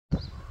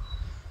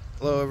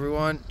Hello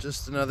everyone,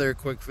 just another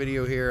quick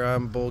video here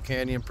on Bull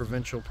Canyon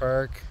Provincial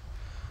Park.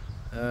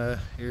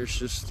 Here's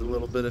just a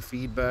little bit of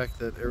feedback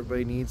that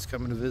everybody needs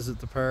coming to visit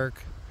the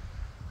park.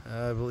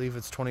 I believe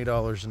it's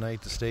 $20 a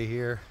night to stay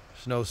here.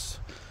 There's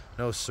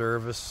no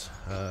service,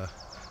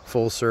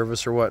 full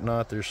service or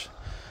whatnot. There's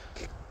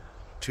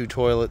 2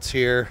 toilets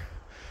here,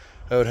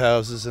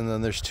 outhouses, and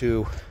then there's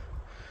 2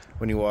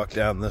 when you walk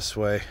down this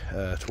way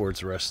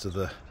towards the rest of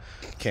the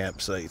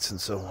campsites and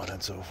so on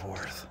and so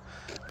forth.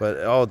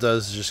 But all it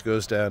does is just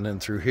goes down in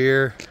through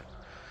here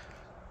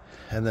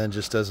and then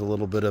just does a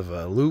little bit of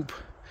a loop,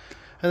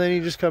 and then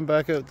you just come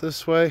back out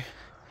this way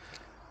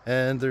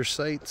and there's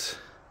sites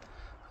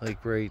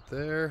like right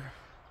there.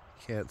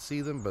 Can't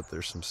see them, but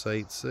there's some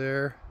sites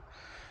there.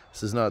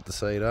 This is not the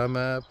site I'm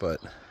at,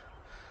 but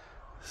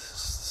this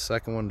is the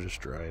second one, just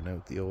drying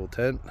out the old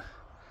tent.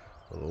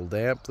 A little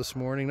damp this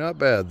morning, not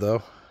bad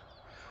though.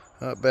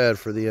 Not bad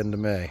for the end of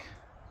May.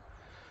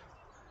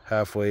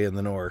 Halfway in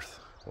the north.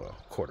 Well,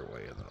 quarter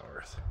way in the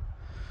north.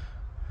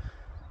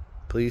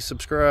 Please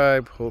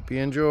subscribe. Hope you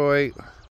enjoy.